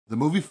The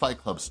movie Fight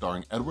Club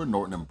starring Edward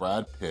Norton and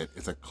Brad Pitt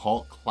is a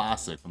cult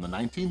classic from the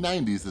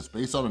 1990s that's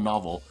based on a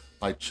novel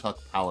by Chuck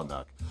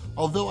Palahniuk.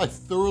 Although I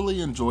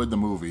thoroughly enjoyed the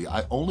movie,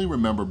 I only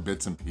remember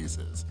bits and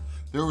pieces.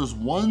 There was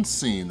one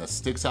scene that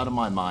sticks out in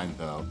my mind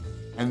though,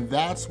 and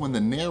that's when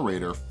the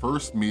narrator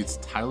first meets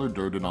Tyler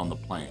Durden on the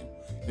plane.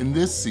 In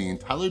this scene,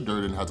 Tyler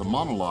Durden has a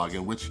monologue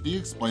in which he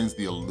explains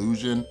the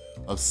illusion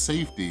of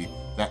safety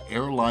that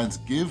airlines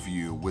give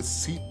you with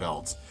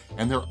seatbelts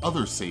and their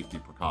other safety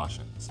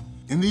precautions.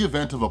 In the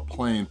event of a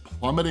plane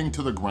plummeting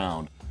to the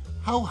ground,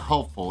 how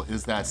helpful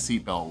is that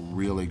seatbelt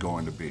really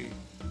going to be?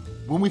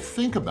 When we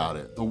think about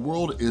it, the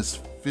world is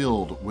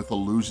filled with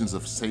illusions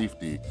of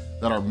safety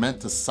that are meant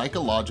to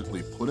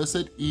psychologically put us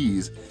at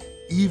ease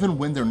even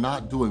when they're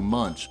not doing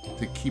much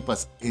to keep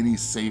us any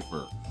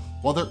safer.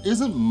 While there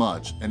isn't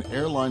much an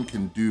airline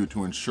can do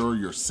to ensure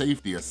your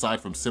safety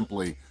aside from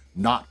simply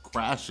not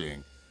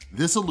crashing,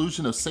 this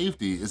illusion of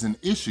safety is an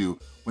issue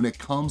when it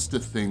comes to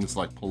things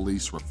like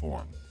police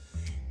reform.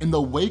 In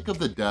the wake of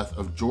the death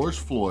of George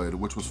Floyd,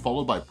 which was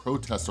followed by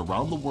protests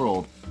around the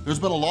world, there's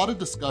been a lot of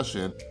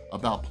discussion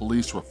about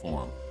police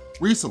reform.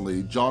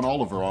 Recently, John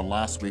Oliver on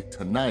Last Week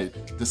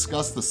Tonight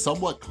discussed the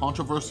somewhat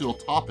controversial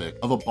topic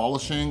of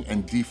abolishing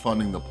and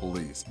defunding the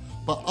police,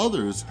 but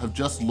others have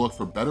just looked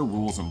for better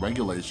rules and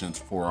regulations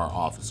for our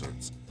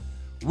officers.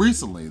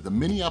 Recently, the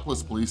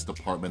Minneapolis Police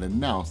Department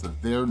announced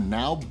that they're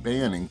now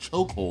banning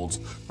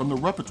chokeholds from the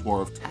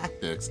repertoire of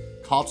tactics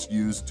cops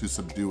use to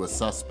subdue a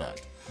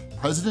suspect.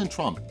 President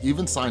Trump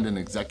even signed an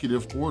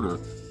executive order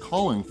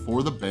calling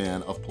for the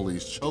ban of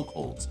police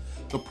chokeholds.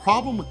 The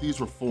problem with these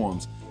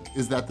reforms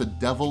is that the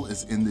devil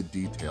is in the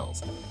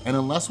details, and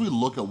unless we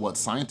look at what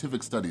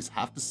scientific studies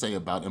have to say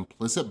about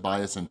implicit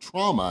bias and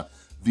trauma,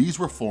 these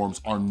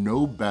reforms are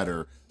no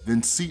better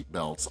than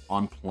seatbelts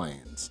on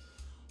planes.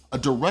 A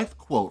direct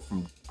quote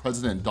from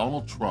President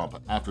Donald Trump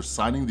after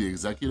signing the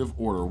executive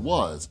order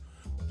was,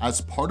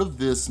 "As part of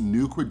this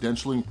new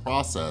credentialing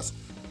process,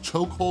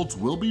 chokeholds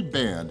will be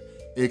banned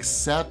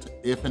except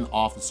if an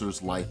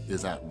officer's life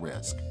is at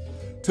risk."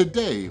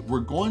 Today, we're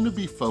going to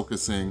be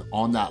focusing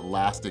on that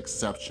last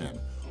exception,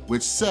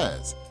 which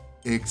says,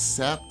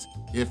 except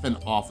if an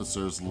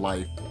officer's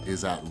life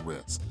is at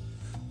risk.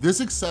 This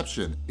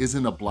exception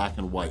isn't a black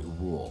and white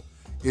rule,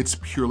 it's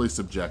purely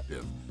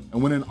subjective.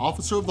 And when an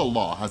officer of the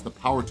law has the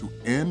power to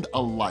end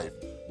a life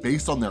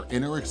based on their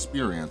inner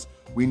experience,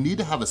 we need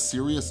to have a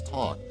serious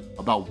talk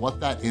about what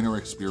that inner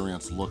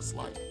experience looks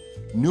like.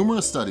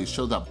 Numerous studies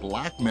show that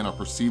black men are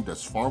perceived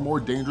as far more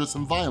dangerous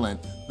and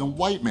violent than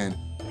white men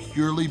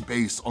purely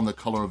based on the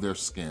color of their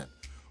skin.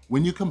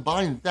 When you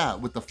combine that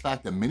with the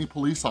fact that many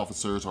police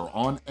officers are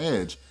on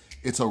edge,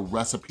 it's a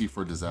recipe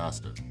for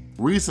disaster.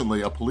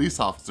 Recently, a police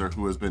officer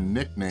who has been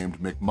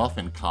nicknamed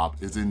McMuffin Cop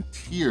is in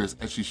tears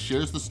as she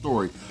shares the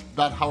story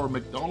about how her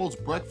McDonald's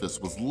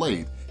breakfast was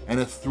late and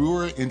it threw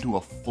her into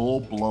a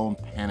full-blown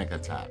panic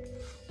attack.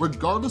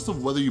 Regardless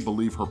of whether you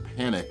believe her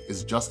panic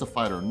is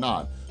justified or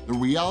not, the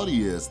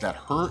reality is that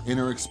her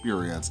inner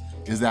experience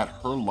is that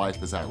her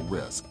life is at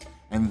risk,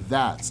 and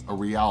that's a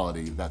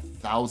reality that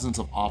thousands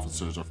of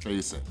officers are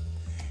facing.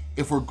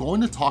 If we're going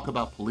to talk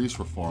about police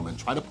reform and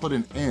try to put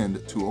an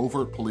end to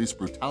overt police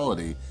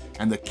brutality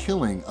and the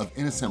killing of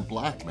innocent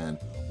black men,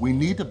 we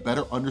need to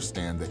better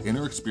understand the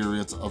inner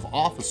experience of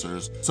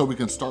officers so we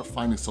can start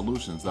finding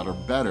solutions that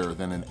are better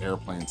than an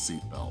airplane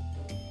seatbelt.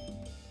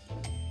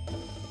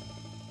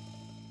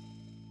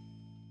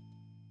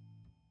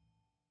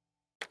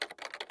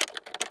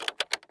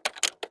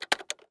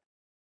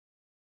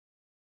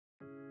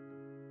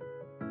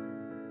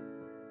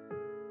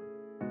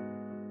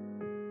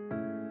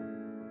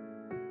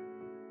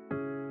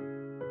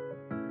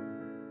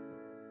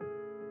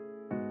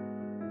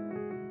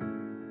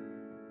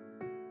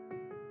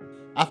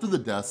 After the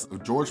deaths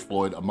of George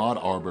Floyd, Ahmaud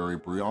Arbery,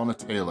 Breonna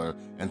Taylor,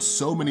 and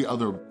so many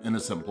other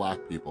innocent black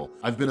people,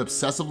 I've been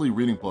obsessively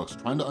reading books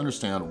trying to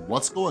understand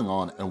what's going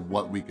on and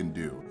what we can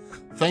do.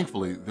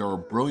 Thankfully, there are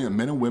brilliant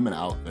men and women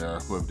out there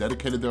who have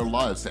dedicated their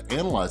lives to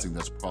analyzing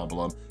this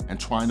problem and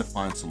trying to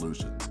find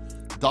solutions.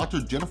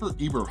 Dr. Jennifer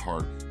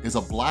Eberhardt is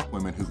a black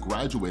woman who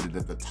graduated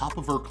at the top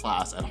of her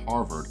class at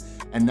Harvard,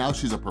 and now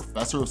she's a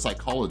professor of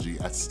psychology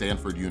at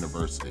Stanford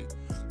University.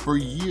 For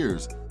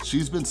years,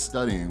 she's been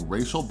studying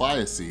racial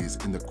biases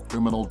in the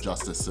criminal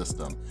justice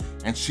system,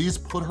 and she's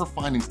put her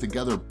findings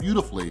together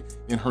beautifully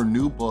in her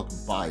new book,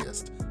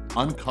 Biased,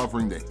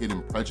 Uncovering the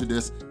Hidden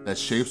Prejudice that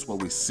Shapes What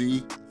We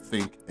See,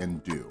 Think,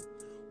 and Do.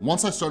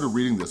 Once I started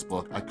reading this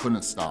book, I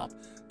couldn't stop.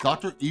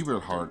 Dr.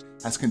 Eberhardt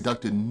has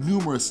conducted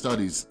numerous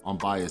studies on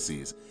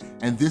biases,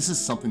 and this is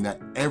something that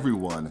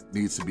everyone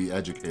needs to be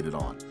educated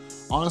on.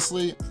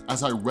 Honestly,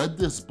 as I read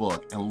this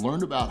book and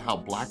learned about how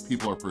black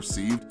people are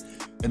perceived,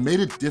 it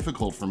made it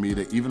difficult for me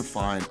to even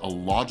find a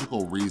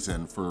logical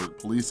reason for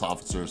police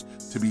officers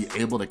to be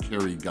able to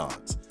carry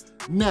guns.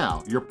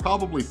 Now, you're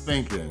probably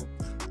thinking,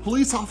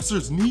 police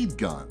officers need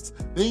guns.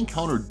 They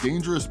encounter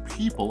dangerous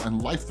people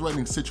and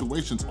life-threatening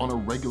situations on a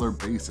regular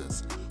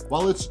basis.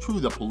 While it's true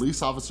that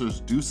police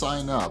officers do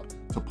sign up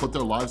to put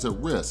their lives at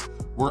risk,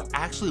 we're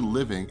actually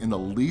living in the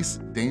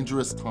least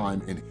dangerous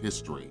time in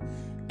history.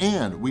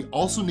 And we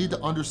also need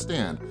to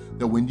understand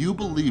that when you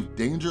believe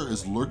danger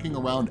is lurking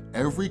around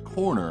every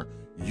corner,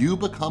 you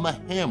become a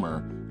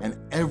hammer and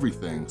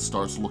everything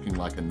starts looking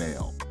like a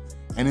nail.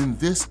 And in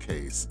this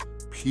case,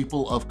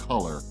 people of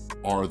color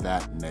are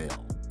that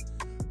nail.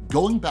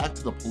 Going back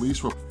to the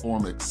police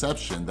reform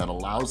exception that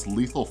allows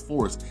lethal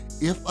force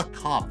if a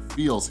cop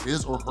feels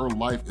his or her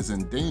life is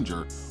in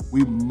danger,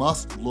 we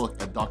must look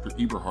at Dr.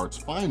 Eberhardt's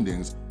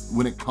findings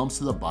when it comes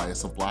to the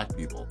bias of Black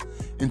people.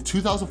 In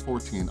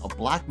 2014, a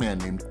Black man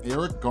named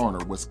Eric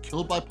Garner was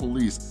killed by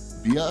police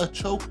via a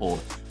chokehold,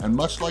 and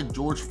much like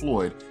George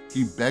Floyd,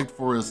 he begged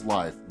for his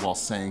life while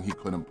saying he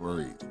couldn't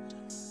breathe.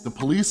 The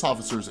police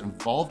officers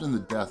involved in the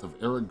death of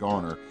Eric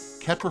Garner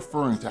kept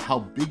referring to how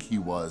big he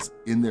was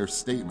in their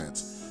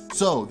statements,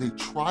 so they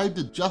tried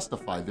to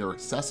justify their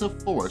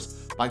excessive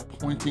force by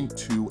pointing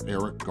to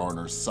Eric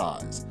Garner's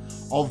size.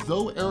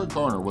 Although Eric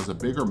Garner was a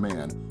bigger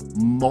man,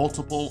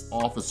 multiple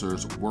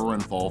officers were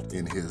involved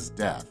in his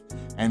death,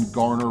 and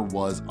Garner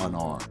was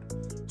unarmed.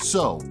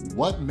 So,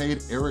 what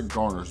made Eric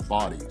Garner's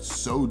body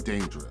so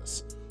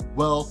dangerous?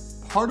 Well,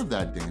 part of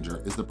that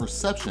danger is the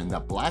perception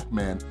that Black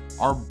men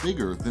are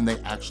bigger than they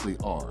actually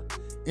are.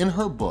 In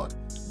her book,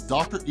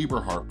 Dr.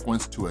 Eberhardt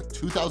points to a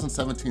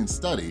 2017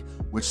 study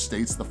which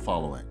states the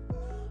following: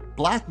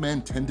 Black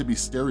men tend to be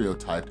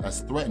stereotyped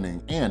as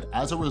threatening and,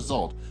 as a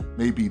result,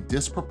 may be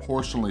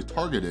disproportionately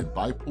targeted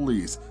by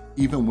police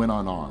even when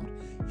unarmed.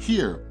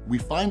 Here, we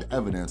find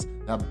evidence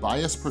that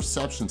biased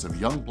perceptions of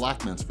young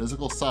Black men's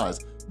physical size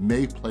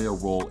may play a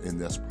role in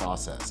this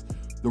process.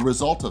 The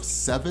result of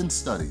 7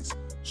 studies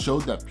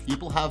showed that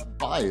people have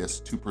bias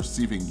to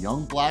perceiving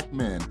young Black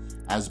men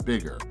as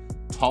bigger,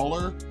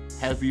 taller,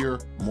 heavier,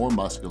 more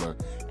muscular,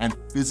 and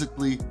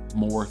physically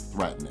more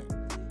threatening,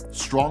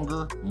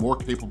 stronger, more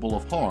capable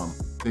of harm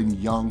than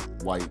young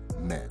white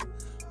men.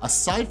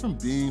 Aside from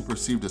being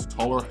perceived as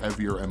taller,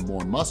 heavier, and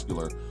more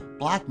muscular,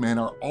 Black men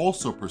are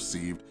also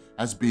perceived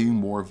as being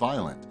more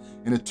violent.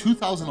 In a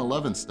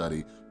 2011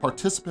 study,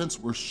 participants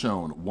were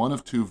shown one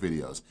of 2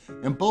 videos.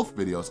 In both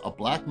videos, a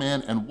Black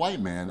man and white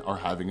man are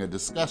having a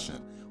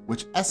discussion,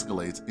 which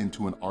escalates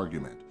into an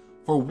argument.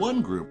 For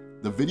one group,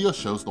 the video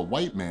shows the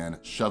white man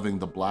shoving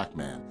the Black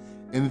man.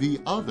 In the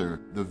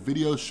other, the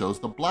video shows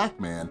the Black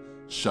man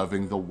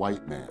shoving the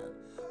white man.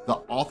 The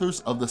authors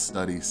of the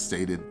study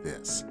stated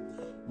this: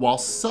 while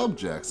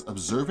subjects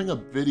observing a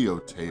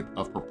videotape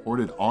of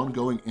purported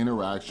ongoing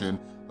interaction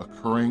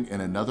occurring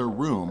in another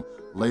room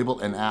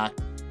labeled an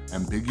act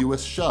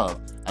ambiguous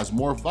shove as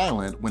more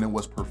violent when it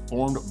was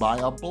performed by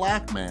a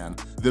Black man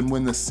than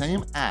when the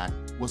same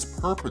act was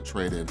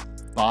perpetrated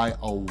by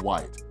a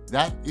white.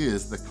 That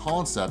is, the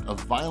concept of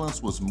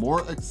violence was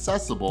more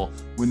accessible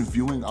when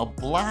viewing a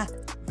Black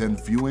than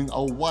viewing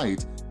a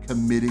white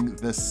committing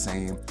the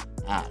same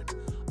act.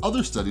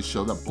 Other studies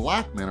show that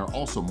Black men are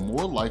also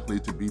more likely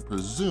to be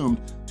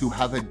presumed to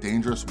have a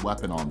dangerous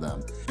weapon on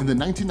them. In the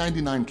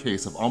 1999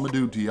 case of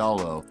Amadou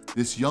Diallo,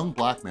 this young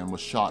Black man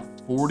was shot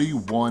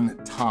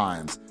 41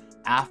 times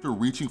after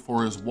reaching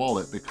for his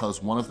wallet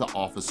because one of the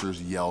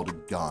officers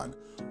yelled "gun."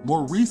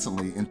 More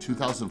recently, in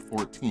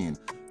 2014,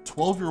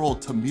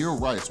 12-year-old Tamir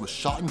Rice was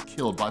shot and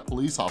killed by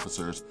police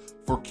officers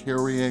for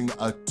carrying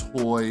a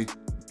toy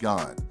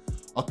gun.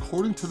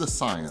 According to the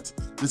science,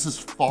 this is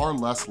far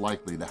less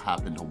likely to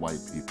happen to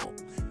white people.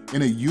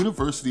 In a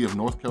University of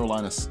North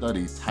Carolina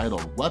study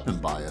titled Weapon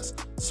Bias,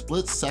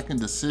 Split-Second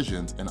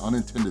Decisions and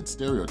Unintended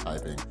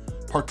Stereotyping,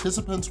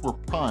 participants were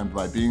primed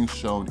by being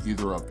shown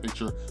either a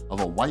picture of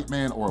a white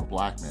man or a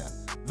Black man.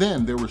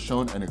 Then they were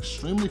shown an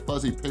extremely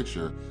fuzzy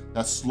picture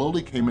that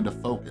slowly came into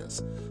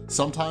focus.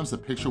 Sometimes the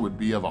picture would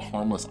be of a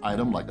harmless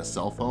item like a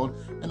cell phone,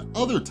 and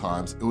other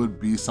times it would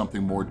be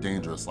something more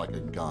dangerous like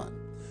a gun.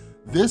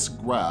 This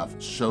graph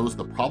shows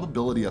the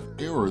probability of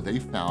error they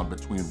found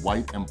between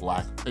white and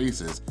Black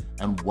faces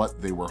and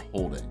what they were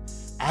holding.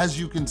 As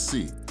you can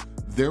see,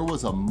 there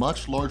was a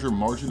much larger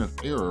margin of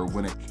error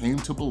when it came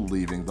to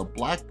believing the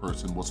Black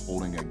person was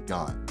holding a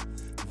gun.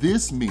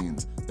 This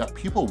means that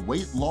people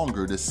wait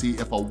longer to see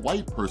if a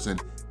white person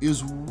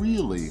is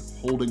really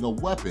holding a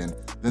weapon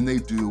than they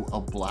do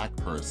a Black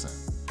person.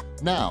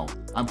 Now,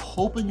 I'm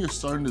hoping you're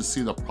starting to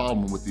see the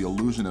problem with the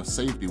illusion of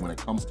safety when it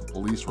comes to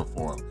police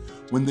reform.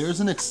 When there's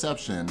an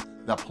exception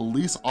that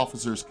police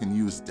officers can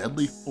use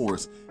deadly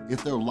force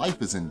if their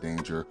life is in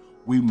danger,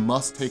 we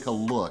must take a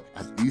look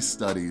at these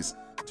studies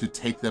to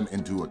take them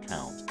into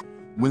account.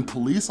 When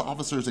police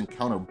officers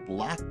encounter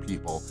Black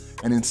people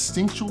and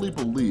instinctually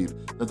believe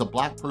that the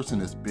Black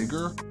person is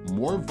bigger,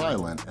 more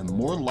violent, and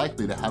more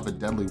likely to have a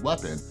deadly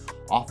weapon,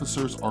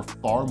 officers are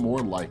far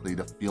more likely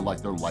to feel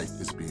like their life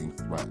is being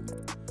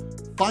threatened.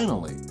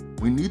 Finally,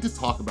 we need to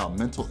talk about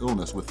mental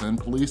illness within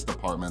police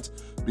departments,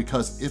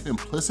 because if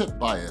implicit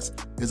bias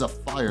is a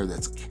fire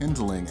that's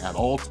kindling at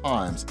all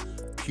times,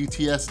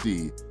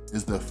 PTSD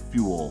is the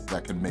fuel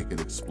that can make it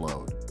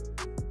explode.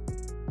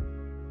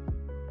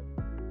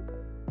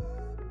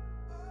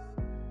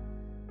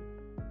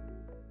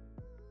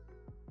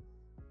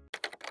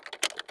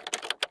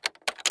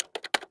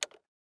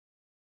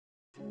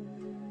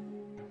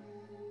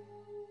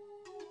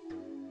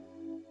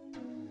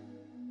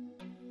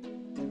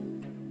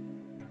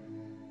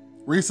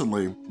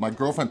 Recently, my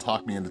girlfriend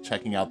talked me into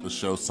checking out the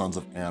show Sons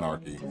of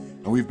Anarchy,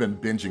 and we've been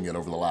binging it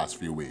over the last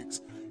few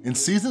weeks. In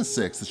season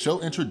 6, the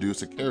show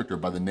introduced a character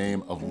by the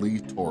name of Lee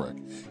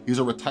Torek. He's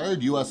a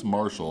retired US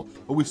Marshal,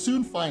 but we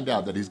soon find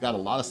out that he's got a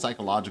lot of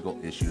psychological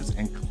issues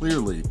and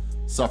clearly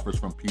suffers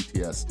from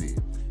PTSD.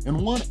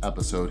 In one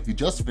episode, he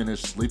just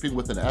finished sleeping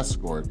with an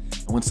escort,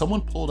 and when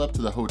someone pulled up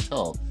to the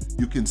hotel,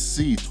 you can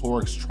see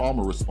Torek's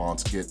trauma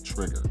response get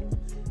triggered.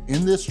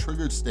 In this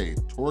triggered state,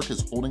 Torek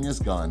is holding his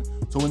gun,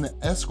 so when the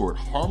escort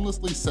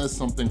harmlessly says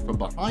something from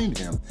behind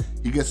him,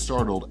 he gets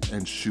startled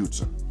and shoots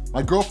her.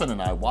 My girlfriend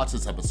and I watched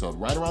this episode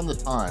right around the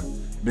time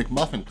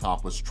McMuffin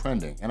Cop was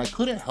trending, and I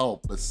couldn't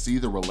help but see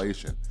the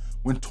relation.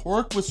 When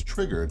Torek was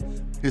triggered,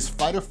 his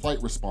fight or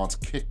flight response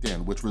kicked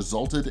in, which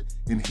resulted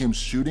in him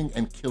shooting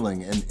and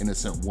killing an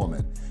innocent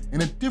woman.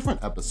 In a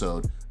different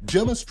episode,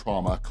 Gemma's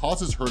trauma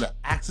causes her to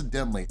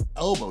accidentally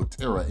elbow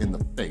Tara in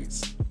the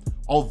face.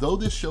 Although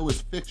this show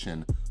is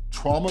fiction,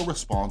 trauma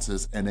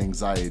responses and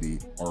anxiety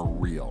are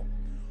real.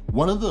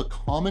 One of the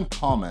common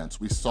comments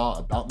we saw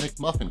about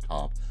McMuffin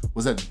Cop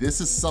was that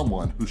this is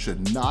someone who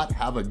should not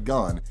have a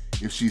gun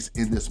if she's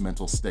in this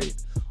mental state.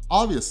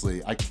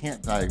 Obviously, I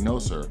can't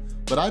diagnose her,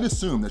 but I'd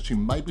assume that she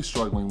might be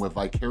struggling with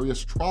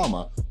vicarious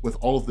trauma with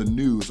all of the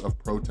news of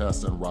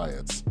protests and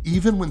riots.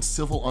 Even when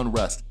civil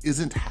unrest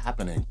isn't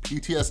happening,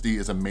 PTSD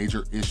is a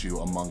major issue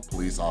among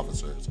police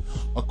officers.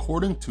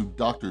 According to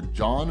Dr.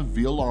 John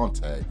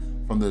Violante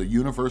from the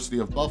University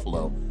of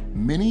Buffalo,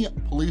 many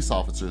police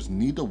officers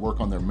need to work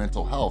on their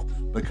mental health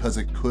because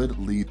it could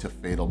lead to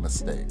fatal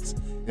mistakes.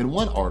 In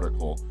one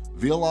article,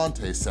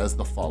 Violante says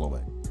the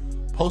following: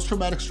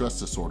 post-traumatic stress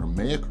disorder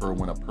may occur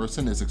when a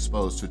person is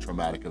exposed to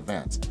traumatic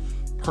events.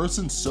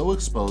 Persons so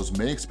exposed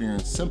may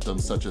experience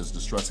symptoms such as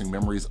distressing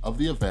memories of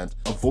the event,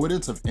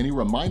 avoidance of any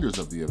reminders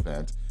of the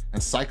event,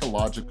 and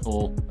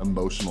psychological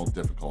emotional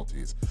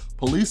difficulties.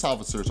 Police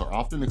officers are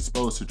often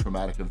exposed to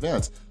traumatic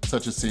events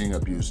such as seeing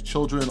abused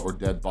children or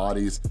dead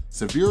bodies,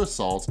 severe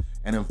assaults,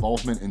 and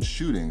involvement in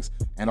shootings,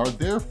 and are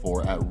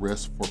therefore at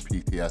risk for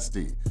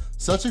PTSD.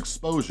 Such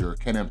exposure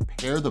can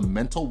impair the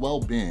mental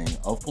well-being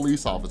of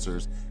police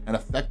officers and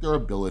affect their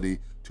ability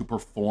to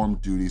perform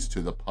duties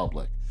to the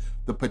public.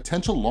 The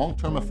potential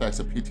long-term effects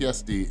of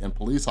PTSD in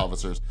police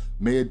officers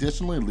may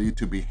additionally lead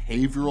to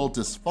behavioral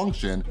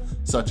dysfunction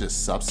such as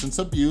substance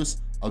abuse,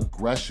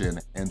 aggression,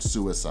 and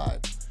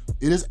suicide.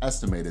 It is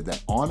estimated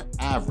that on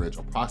average,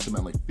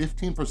 approximately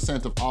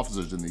 15% of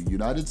officers in the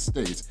United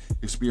States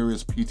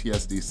experience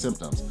PTSD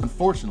symptoms.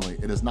 Unfortunately,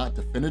 it is not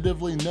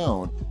definitively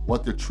known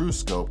what the true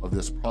scope of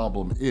this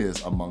problem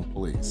is among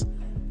police.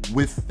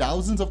 With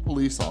thousands of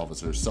police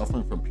officers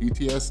suffering from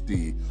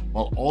PTSD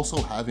while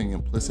also having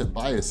implicit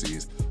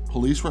biases,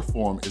 police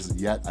reform is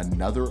yet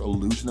another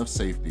illusion of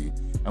safety,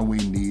 and we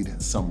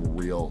need some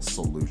real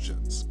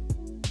solutions.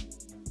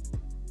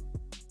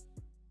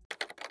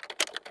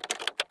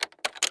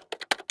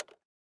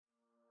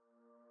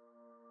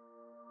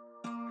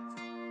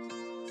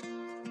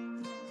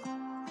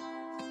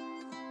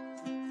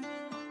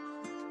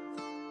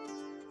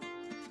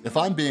 If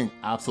I'm being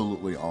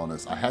absolutely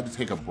honest, I had to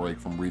take a break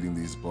from reading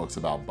these books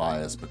about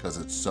bias because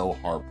it's so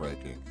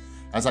heartbreaking.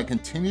 As I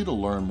continue to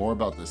learn more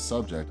about this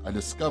subject, I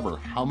discover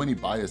how many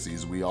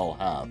biases we all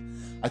have.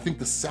 I think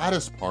the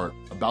saddest part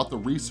about the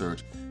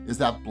research is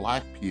that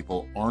Black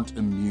people aren't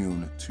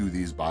immune to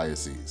these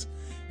biases.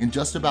 In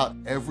just about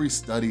every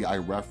study I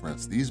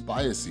reference, these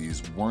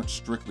biases weren't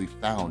strictly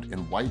found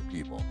in white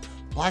people.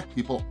 Black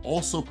people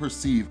also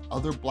perceive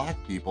other Black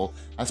people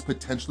as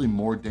potentially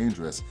more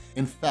dangerous.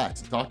 In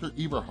fact, Dr.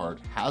 Eberhardt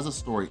has a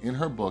story in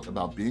her book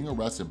about being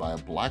arrested by a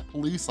Black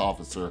police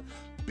officer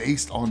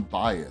based on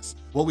bias.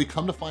 What we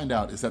come to find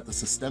out is that the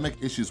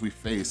systemic issues we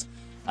face,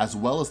 as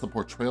well as the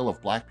portrayal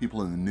of Black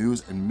people in the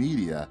news and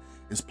media,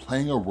 is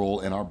playing a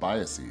role in our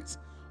biases.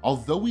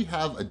 Although we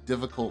have a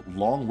difficult,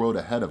 long road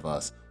ahead of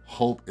us,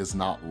 hope is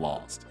not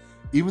lost.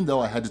 Even though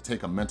I had to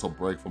take a mental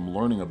break from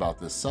learning about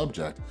this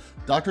subject,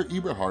 Dr.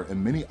 Eberhardt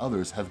and many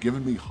others have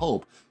given me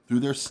hope through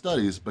their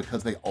studies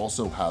because they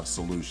also have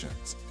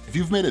solutions. If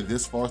you've made it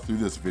this far through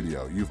this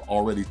video, you've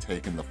already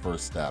taken the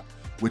first step,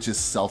 which is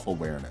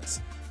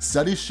self-awareness.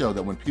 Studies show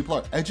that when people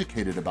are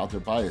educated about their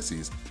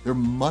biases, they're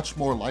much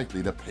more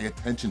likely to pay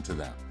attention to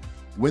them.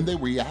 When they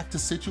react to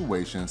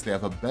situations, they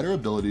have a better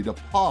ability to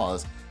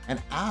pause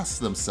and ask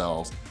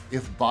themselves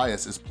if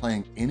bias is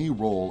playing any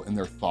role in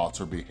their thoughts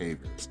or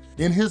behaviors.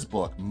 In his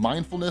book,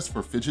 Mindfulness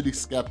for Fidgety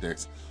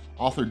Skeptics,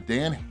 author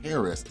Dan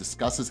Harris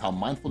discusses how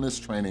mindfulness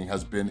training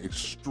has been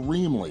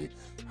extremely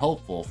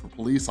helpful for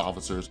police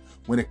officers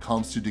when it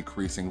comes to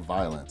decreasing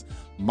violence.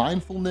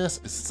 Mindfulness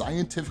is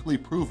scientifically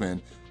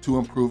proven to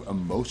improve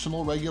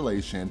emotional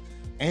regulation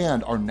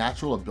and our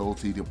natural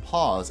ability to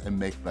pause and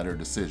make better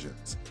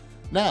decisions.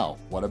 Now,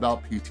 what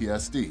about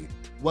PTSD?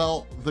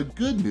 Well, the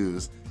good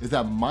news is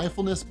that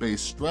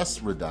mindfulness-based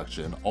stress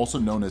reduction, also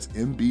known as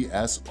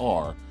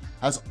MBSR,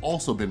 has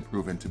also been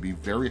proven to be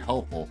very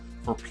helpful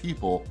for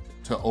people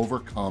to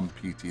overcome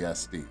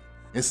PTSD.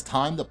 It's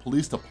time that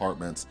police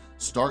departments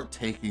start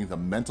taking the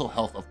mental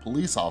health of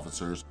police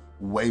officers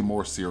way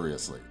more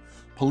seriously.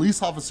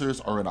 Police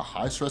officers are in a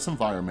high-stress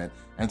environment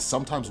and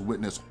sometimes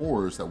witness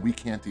horrors that we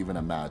can't even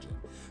imagine.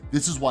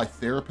 This is why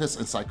therapists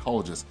and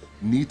psychologists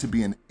need to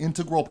be an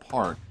integral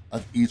part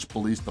of each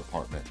police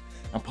department.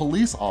 And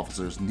police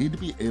officers need to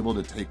be able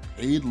to take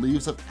paid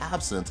leaves of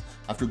absence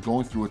after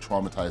going through a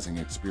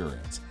traumatizing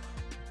experience.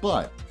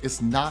 But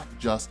it's not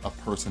just a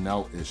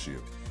personnel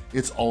issue,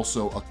 it's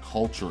also a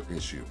culture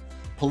issue.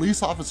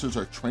 Police officers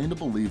are trained to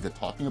believe that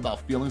talking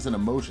about feelings and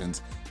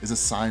emotions is a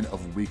sign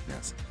of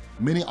weakness.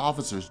 Many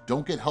officers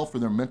don't get help for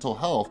their mental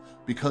health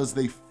because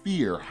they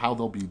fear how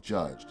they'll be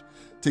judged.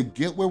 To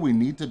get where we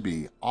need to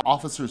be,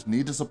 officers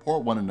need to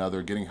support one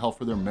another getting help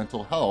for their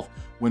mental health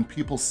when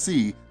people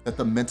see that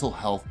the mental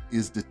health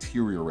is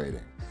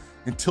deteriorating.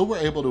 Until we're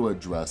able to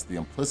address the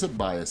implicit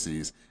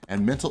biases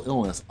and mental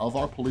illness of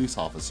our police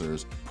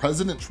officers,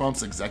 President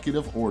Trump's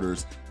executive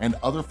orders and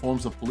other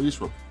forms of police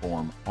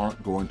reform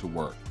aren't going to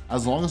work.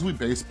 As long as we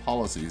base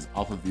policies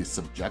off of the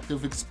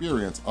subjective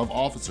experience of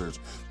officers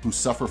who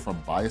suffer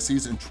from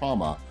biases and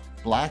trauma,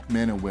 Black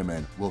men and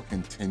women will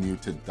continue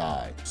to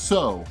die.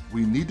 So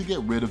we need to get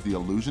rid of the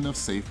illusion of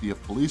safety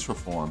of police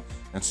reform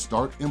and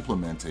start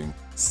implementing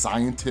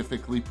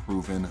scientifically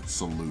proven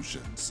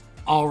solutions.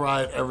 All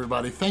right,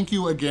 everybody, thank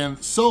you again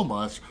so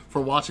much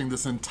for watching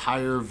this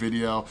entire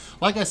video.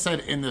 Like I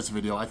said in this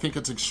video, I think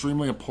it's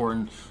extremely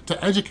important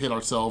to educate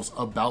ourselves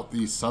about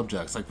these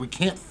subjects. Like, we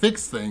can't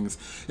fix things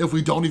if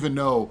we don't even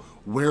know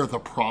where the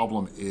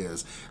problem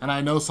is. And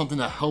I know something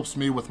that helps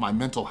me with my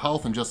mental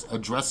health and just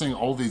addressing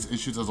all these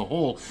issues as a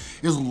whole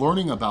is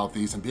learning about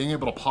these and being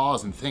able to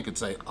pause and think and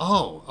say,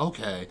 oh,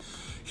 okay,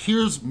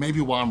 here's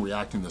maybe why I'm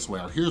reacting this way,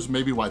 or here's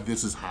maybe why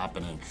this is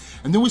happening.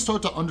 And then we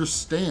start to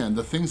understand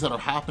the things that are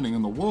happening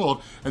in the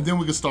world, and then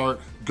we can start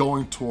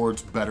going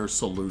towards better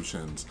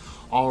solutions.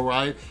 All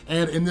right,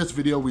 and in this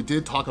video, we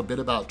did talk a bit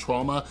about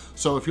trauma.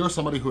 So if you're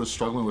somebody who is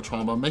struggling with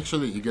trauma, make sure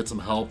that you get some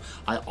help.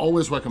 I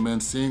always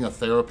recommend seeing a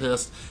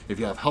therapist. If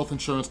you have health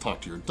insurance,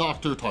 talk to your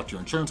doctor, talk to your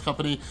insurance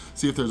company,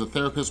 see if there's a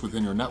therapist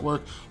within your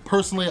network.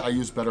 Personally, I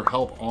use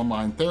BetterHelp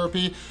Online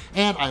Therapy,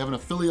 and I have an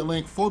affiliate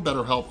link for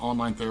BetterHelp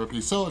Online Therapy.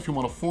 So if you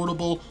want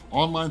affordable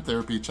online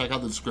therapy, check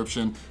out the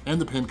description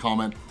and the pinned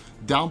comment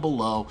down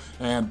below.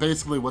 And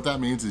basically what that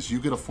means is you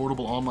get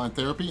affordable online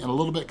therapy, and a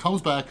little bit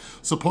comes back,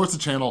 supports the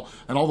channel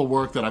and all the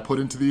work that I put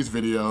into these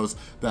videos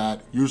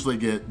that usually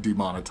get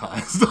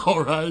demonetized.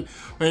 All right,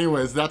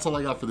 anyways, that's all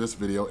I got for this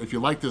video. If you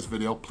like this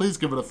video, please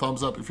give it a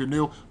thumbs up. If you're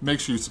new,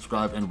 make sure you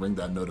subscribe and ring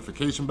that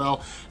notification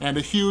bell. And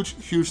a huge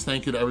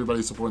thank you to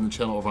everybody supporting the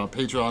channel over on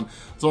Patreon,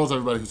 as well as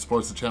everybody who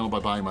supports the channel by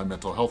buying my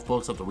mental health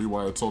books at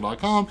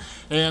therewiredsoul.com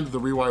and the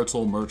Rewired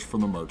Soul merch from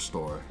the merch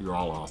store. You're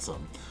all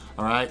awesome.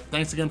 All right,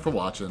 thanks again for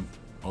watching.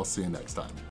 I'll see you next time.